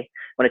same day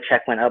when the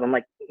check went up, I'm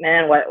like,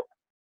 man, what?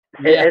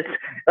 Yeah. It's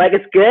like,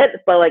 it's good,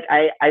 but like,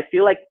 I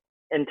feel like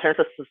in terms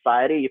of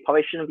society, you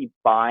probably shouldn't be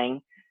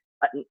buying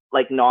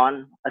like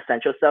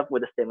non-essential stuff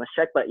with a stimulus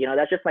check, but you know,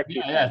 that's just my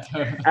two cents.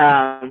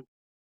 Yeah.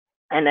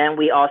 And then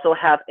we also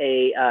have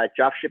a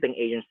drop shipping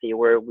agency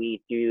where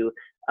we do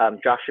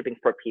drop shipping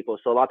for people.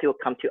 So a lot of people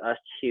come to us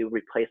to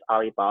replace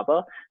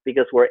Alibaba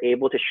because we're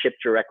able to ship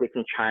directly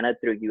from China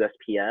through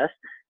USPS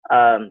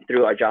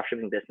through our drop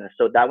shipping business.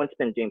 So that one's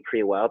been doing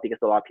pretty well because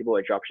a lot of people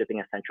are drop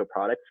shipping essential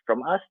products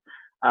from us.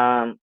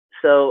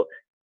 So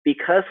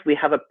because we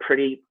have a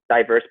pretty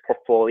diverse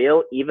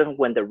portfolio, even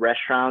when the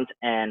restaurants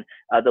and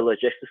the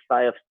logistics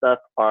side of stuff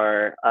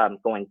are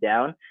going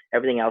down,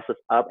 everything else is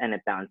up and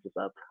it balances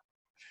up.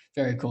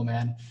 Very cool,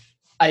 man.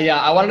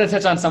 I wanted to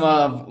touch on some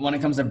of when it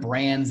comes to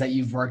brands that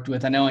you've worked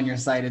with. I know on your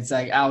site it's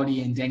like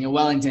Audi and Daniel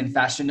Wellington,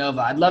 Fashion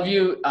Nova. I'd love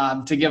you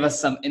to give us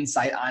some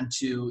insight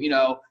onto,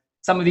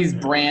 some of these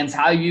brands,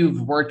 how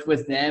you've worked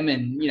with them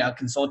and,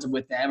 consulted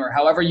with them, or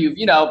however you've,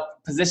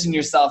 positioned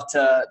yourself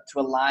to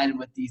align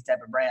with these type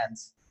of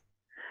brands.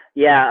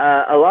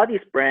 Yeah, a lot of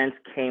these brands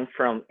came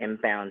from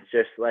inbound,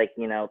 just like,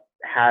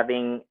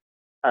 having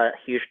a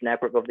huge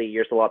network over the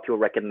years. A lot of people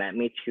recommend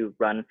me to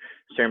run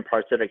certain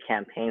parts of their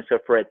campaign. So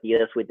for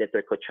Adidas, we did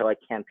their Coachella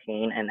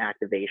campaign and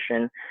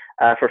activation.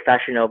 For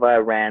Fashion Nova, I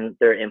ran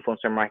their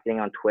influencer marketing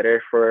on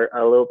Twitter for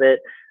a little bit,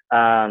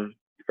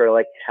 for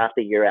like half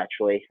the year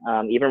actually.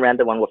 Even ran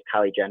the one with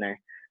Kylie Jenner.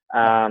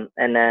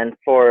 And then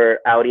for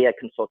Audi, I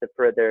consulted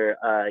for their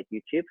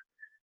YouTube.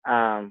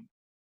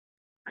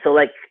 So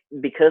like,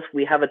 because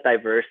we have a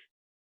diverse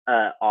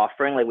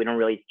offering, like we don't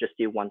really just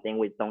do one thing.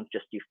 We don't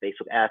just do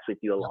Facebook ads. We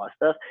do a lot of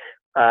stuff.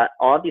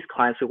 All of these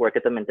clients, we work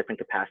with them in different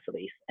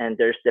capacities, and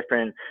there's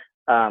different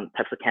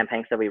types of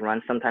campaigns that we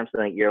run. Sometimes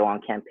they're like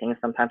year-long campaigns.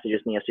 Sometimes they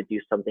just need us to do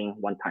something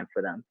one time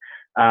for them.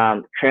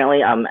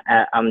 Currently,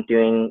 I'm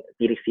doing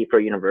DTC for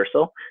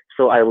Universal,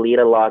 so I lead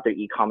a lot of their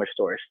e-commerce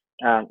stores.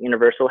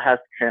 Universal has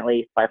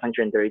currently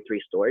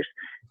 533 stores,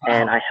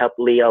 and I help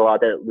lead a lot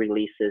of the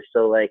releases.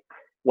 So like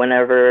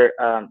whenever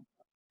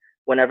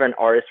an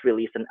artist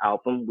releases an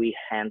album, we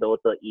handle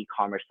the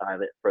e-commerce side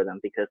of it for them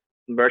because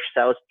merch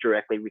sales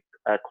directly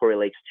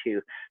correlates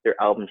to their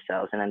album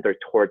sales and then their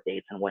tour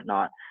dates and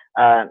whatnot.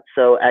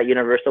 So at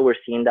Universal, we're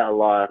seeing that a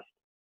lot of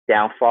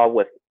downfall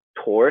with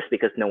tours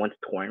because no one's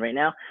touring right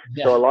now.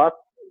 Yeah. So a lot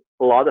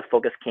of the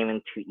focus came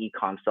into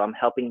e-com. So I'm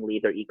helping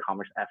lead their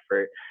e-commerce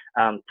effort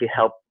to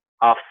help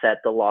offset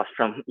the loss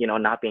from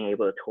not being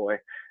able to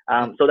tour.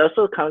 So that's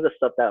kind of the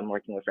stuff that I'm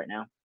working with right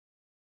now.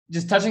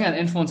 Just touching on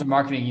influencer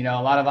marketing,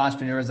 a lot of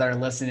entrepreneurs that are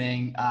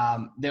listening,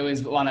 they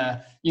always want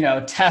to,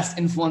 test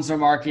influencer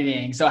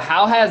marketing. So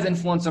how has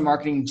influencer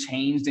marketing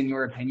changed in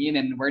your opinion,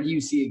 and where do you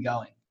see it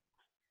going?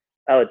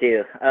 Oh,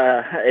 dude.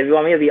 If you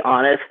want me to be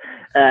honest,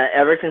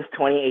 ever since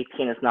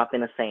 2018, it's not been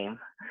the same.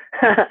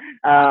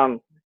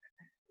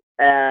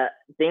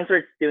 Things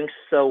were doing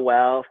so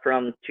well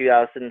from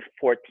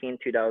 2014,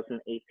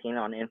 2018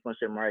 on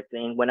influencer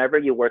marketing. Whenever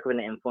you work with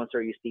an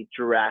influencer, you see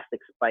drastic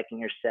spike in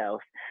your sales.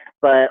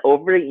 But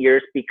over the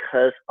years,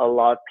 because a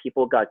lot of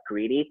people got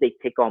greedy, they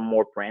take on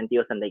more brand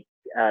deals than they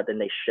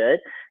should.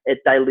 It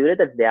diluted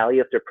the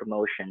value of their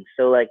promotion.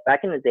 So like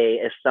back in the day,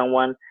 if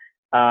someone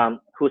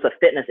who's a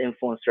fitness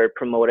influencer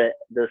promoted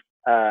this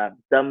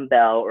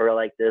dumbbell or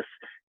like this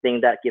thing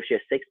that gives you a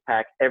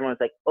six-pack, everyone's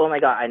like, oh my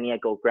God, I need to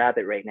go grab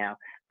it right now.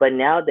 But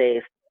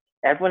nowadays,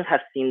 everyone has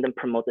seen them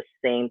promote the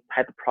same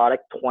type of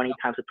product 20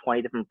 times with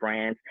 20 different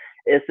brands.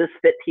 Is this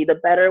Fit Tea the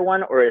better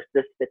one, or is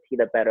this Fit Tea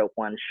the better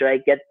one? Should I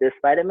get this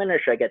vitamin or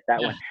should I get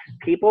that one?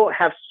 People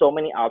have so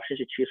many options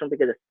to choose from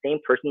because the same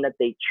person that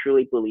they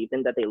truly believe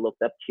in, that they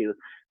looked up to,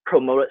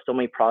 promoted so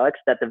many products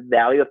that the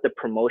value of the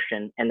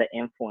promotion and the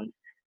influence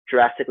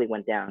drastically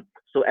went down.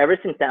 So ever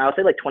since then, I would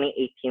say like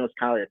 2018 was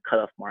kind of like a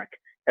cutoff mark.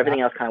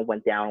 Everything else kind of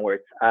went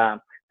downwards.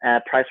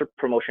 Price for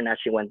promotion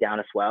actually went down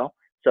as well.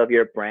 So if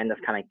you're a brand,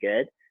 that's kind of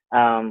good.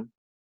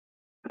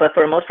 But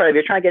for the most part, if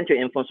you're trying to get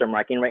into influencer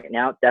marketing right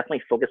now,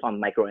 definitely focus on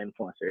micro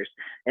influencers.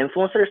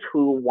 Influencers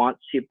who want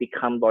to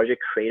become larger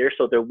creators,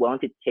 so they're willing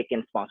to take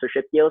in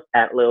sponsorship deals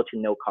at little to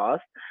no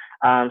cost.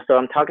 So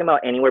I'm talking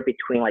about anywhere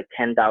between like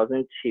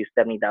 10,000 to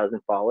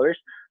 70,000 followers.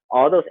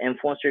 All those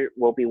influencers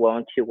will be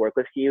willing to work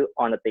with you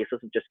on the basis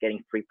of just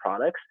getting free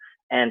products.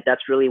 And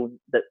that's really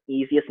the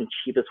easiest and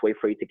cheapest way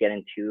for you to get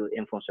into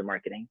influencer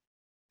marketing.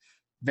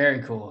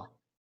 Very cool.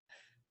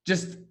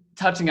 Just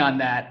touching on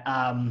that,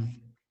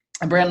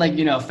 a brand like,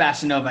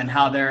 Fashion Nova and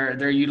how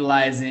they're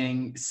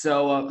utilizing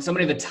so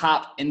many of the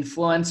top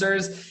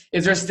influencers.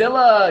 Is there still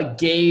a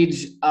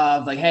gauge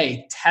of like,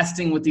 hey,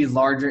 testing with these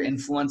larger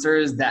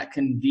influencers that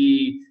can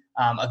be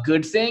a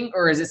good thing,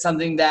 or is it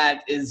something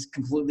that is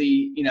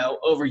completely,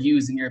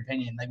 overused in your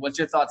opinion? Like, what's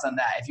your thoughts on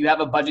that? If you have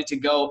a budget to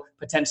go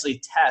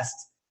potentially test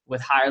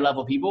with higher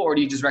level people, or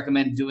do you just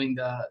recommend doing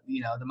the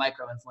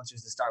micro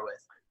influencers to start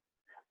with?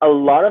 A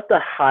lot of the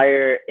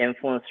higher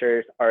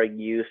influencers are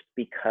used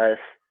because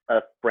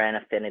of brand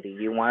affinity.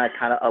 You want to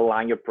kind of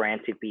align your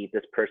brand to be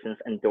this person's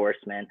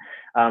endorsement.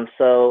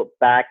 So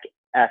back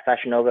at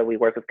Fashion Nova, we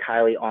worked with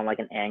Kylie on like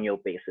an annual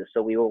basis.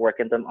 So we were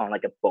working them on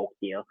like a bulk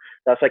deal.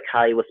 That's why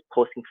Kylie was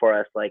posting for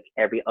us like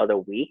every other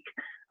week.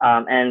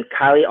 And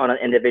Kylie on an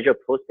individual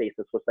post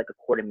basis was like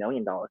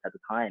 $250,000 at the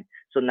time.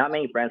 So not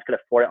many brands could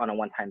afford it on a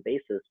one-time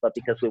basis, but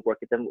because we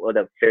worked with them with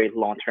a very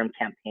long-term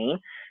campaign,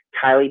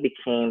 Kylie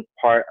became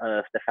part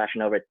of the Fashion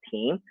Nova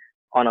team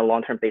on a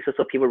long-term basis.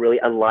 So people really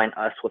aligned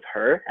us with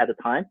her at the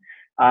time.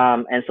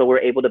 And so we're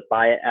able to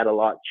buy it at a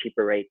lot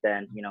cheaper rate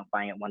than,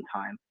 buying it one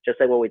time,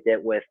 just like what we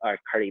did with our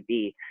Cardi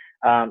B.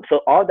 So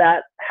all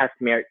that has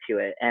merit to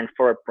it. And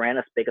for a brand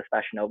as big as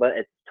Fashion Nova,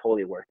 it's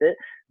totally worth it.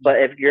 But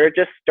if you're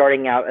just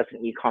starting out as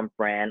an e-com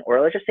brand,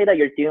 or let's just say that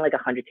you're doing like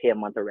 100K a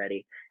month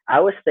already, I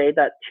would say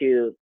that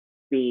to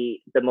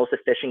be the most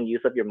efficient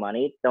use of your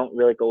money, don't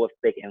really go with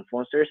big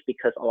influencers,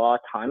 because a lot of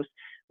times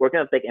working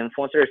with big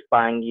influencers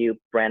buying you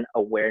brand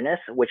awareness,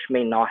 which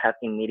may not have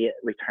immediate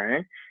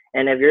return.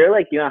 And if you're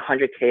like doing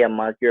 100K a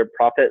month, your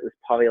profit is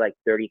probably like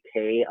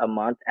 30K a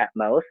month at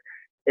most.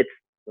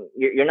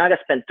 You're not gonna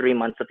spend 3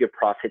 months of your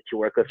profit to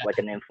work with like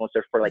an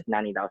influencer for like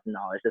 $90,000.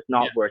 It's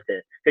not worth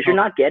it, because you're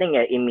not getting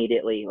it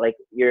immediately. Like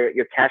your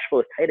cash flow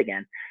is tight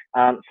again.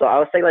 So I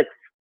would say, like,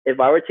 if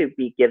I were to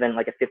be given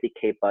like a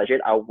 50K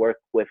budget, I'll work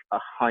with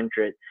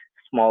 100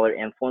 smaller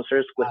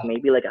influencers with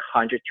maybe like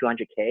 100,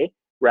 200K,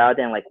 rather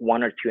than like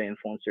one or two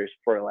influencers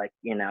for like,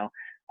 the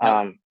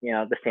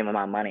same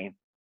amount of money.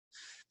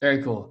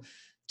 Very cool.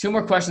 Two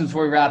more questions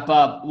before we wrap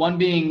up. One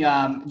being,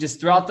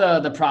 just throughout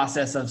the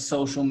process of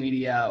social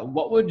media,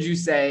 what would you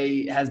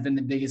say has been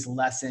the biggest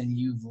lesson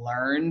you've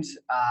learned,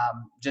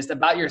 just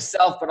about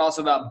yourself, but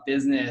also about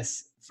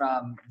business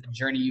from the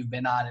journey you've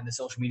been on in the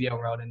social media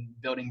world and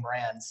building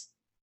brands?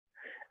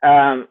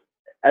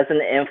 As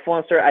an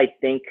influencer, I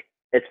think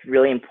it's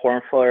really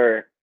important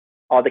for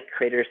all the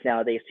creators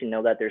nowadays to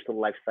know that there's a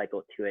life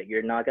cycle to it.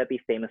 You're not gonna be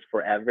famous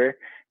forever.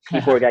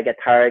 People are gonna get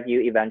tired of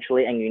you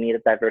eventually, and you need to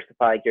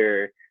diversify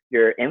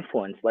your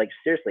influence. Like,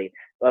 seriously,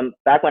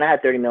 back when I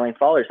had 30 million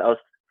followers, I was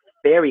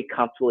very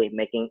comfortably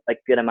making a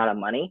good amount of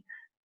money.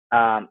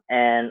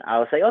 And I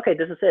was like, okay,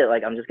 this is it.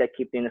 Like, I'm just gonna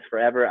keep doing this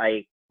forever.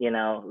 I,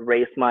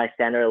 raised my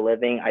standard of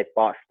living. I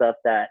bought stuff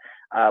that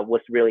was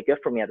really good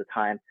for me at the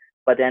time.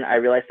 But then I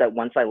realized that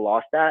once I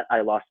lost that,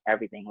 I lost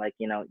everything. Like,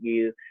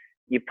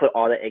 you put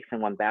all the eggs in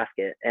one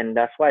basket. And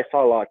that's why I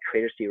saw a lot of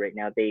creators do right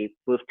now. They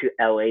move to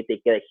LA, they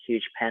get a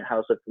huge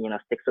penthouse with,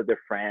 6 of their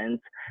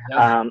friends.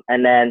 Yeah.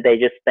 And then they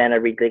just spend a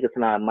ridiculous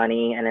amount of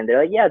money. And then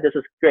they're like, yeah, this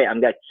is great.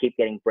 I'm going to keep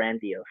getting brand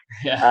deals.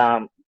 Yeah.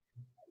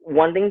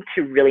 One thing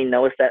to really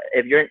know is that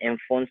if you're an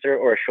influencer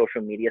or a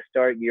social media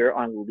star, you're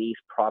on lease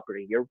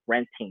property. You're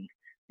renting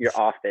your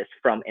office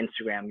from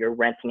Instagram. You're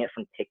renting it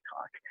from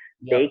TikTok.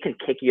 Yep. They can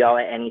kick you out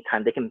at any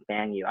time. They can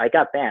ban you. I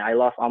got banned. I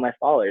lost all my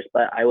followers,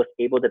 but I was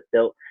able to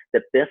build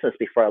the business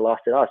before I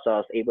lost it all. So I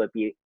was able to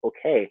be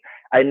okay.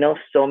 I know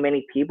so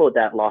many people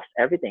that lost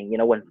everything,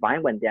 when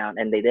Vine went down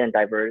and they didn't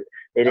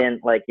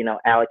didn't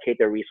allocate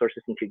their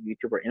resources into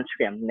YouTube or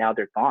Instagram. Now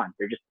they're gone.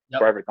 They're just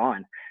forever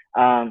gone.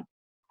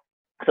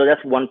 So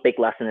that's one big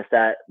lesson, is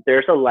that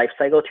there's a life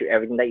cycle to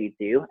everything that you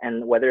do,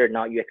 and whether or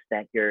not you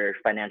extend your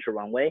financial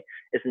runway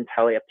is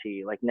entirely up to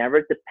you. Like,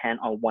 never depend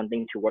on one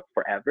thing to work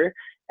forever.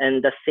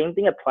 And the same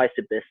thing applies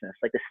to business.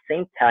 Like, the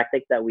same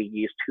tactic that we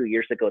used 2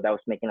 years ago that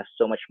was making us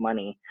so much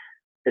money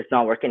is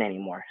not working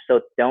anymore. So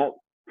don't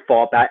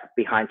fall back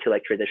behind to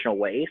like traditional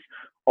ways.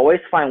 Always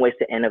find ways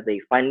to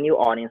innovate, find new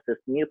audiences,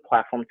 new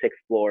platforms to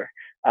explore.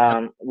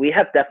 We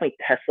have definitely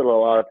tested a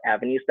lot of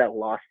avenues that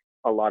lost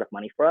a lot of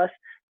money for us,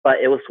 but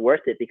it was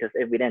worth it, because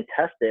if we didn't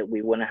test it,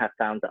 we wouldn't have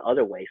found the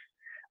other ways.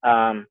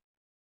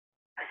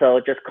 So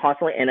just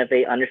constantly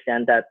innovate,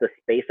 understand that the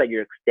space that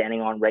you're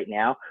standing on right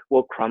now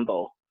will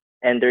crumble.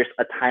 and there's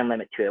a time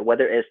limit to it.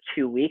 Whether it's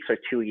 2 weeks or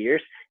 2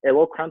 years, it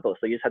will crumble.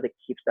 So you just have to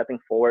keep stepping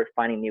forward,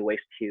 finding new ways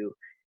to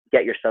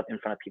get yourself in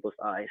front of people's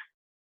eyes.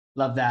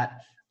 Love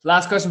that.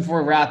 Last question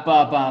before we wrap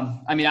up.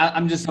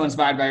 I'm just so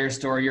inspired by your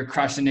story. You're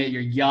crushing it.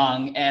 You're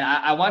young. And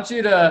I want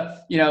you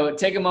to,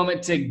 take a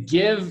moment to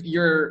give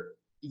your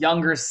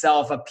younger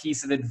self a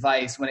piece of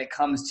advice when it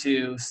comes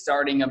to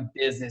starting a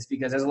business,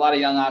 because there's a lot of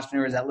young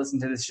entrepreneurs that listen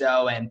to this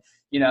show and,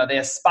 they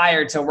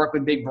aspire to work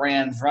with big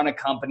brands, run a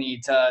company,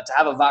 to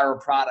have a viral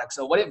product.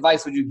 So what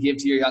advice would you give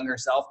to your younger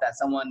self that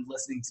someone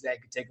listening today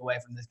could take away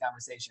from this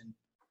conversation?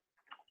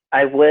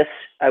 I wish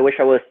I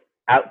was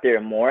out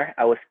there more.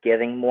 I was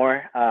giving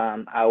more.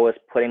 I was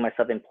putting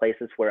myself in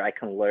places where I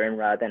can learn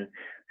rather than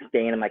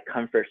staying in my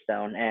comfort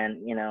zone. And,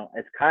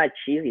 it's kind of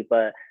cheesy,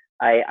 but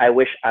I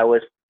wish I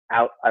was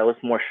out. I was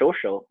more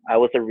social. I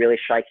was a really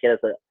shy kid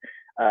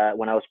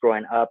when I was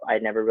growing up. I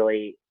never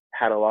really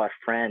had a lot of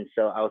friends,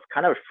 so I was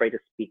kind of afraid to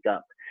speak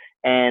up.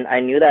 And I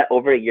knew that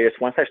over the years,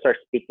 once I started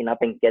speaking up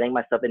and getting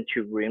myself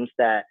into rooms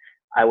that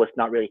I was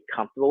not really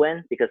comfortable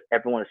in, because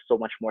everyone is so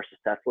much more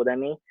successful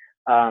than me.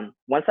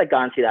 Once I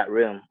got into that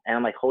room and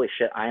I'm like, holy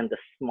shit, I am the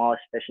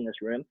smallest fish in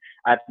this room.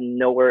 I have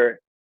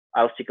nowhere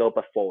else to go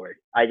but forward.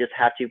 I just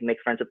have to make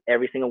friends with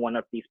every single one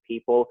of these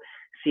people,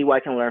 see what I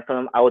can learn from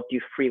them. I would do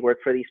free work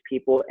for these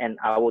people, and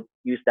I would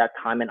use that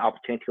time and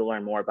opportunity to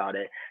learn more about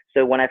it.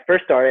 So when I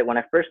first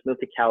moved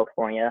to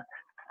California,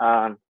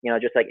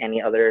 just like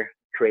any other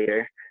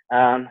creator,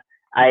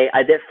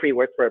 I did free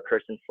work for a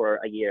person for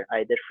a year.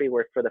 I did free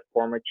work for the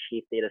former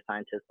chief data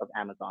scientist of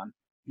Amazon.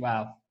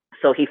 Wow.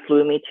 So he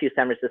flew me to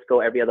San Francisco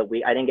every other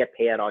week. I didn't get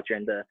paid at all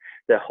during the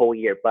whole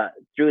year, but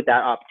through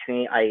that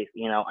opportunity,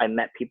 I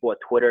met people at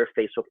Twitter,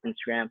 Facebook,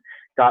 Instagram,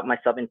 got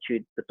myself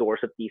into the doors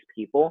of these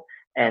people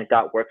and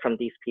got work from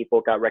these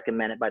people, got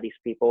recommended by these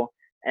people.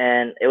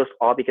 And it was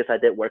all because I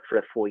did work for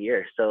a full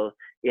year. So,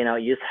 you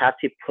just have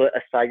to put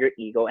aside your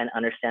ego and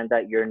understand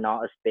that you're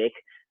not as big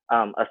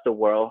as the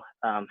world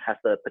has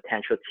the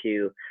potential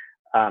to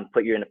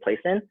put you in a place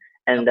in,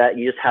 and that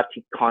you just have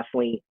to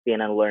constantly be in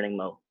a learning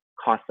mode.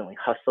 Constantly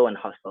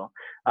hustle.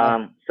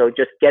 So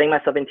just getting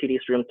myself into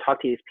these rooms,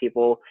 talk to these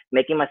people,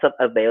 making myself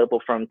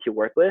available for them to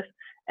work with,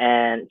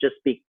 and just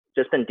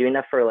been doing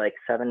that for like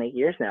 7-8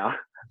 years now.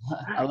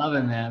 I love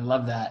it, man.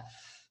 Love that.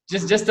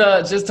 Just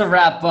to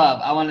wrap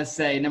up, I want to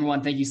say, number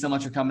one, thank you so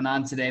much for coming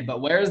on today. But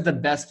where is the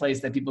best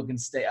place that people can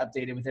stay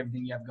updated with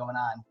everything you have going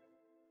on?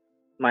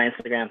 My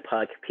Instagram,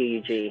 Pug,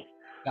 P-U-G.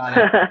 Got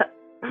it.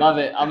 Love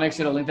it. I'll make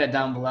sure to link that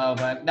down below.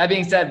 But that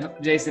being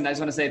said, Jason, I just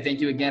want to say thank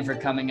you again for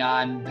coming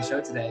on the show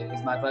today. It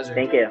was my pleasure.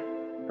 Thank you.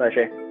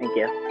 Pleasure. Thank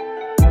you.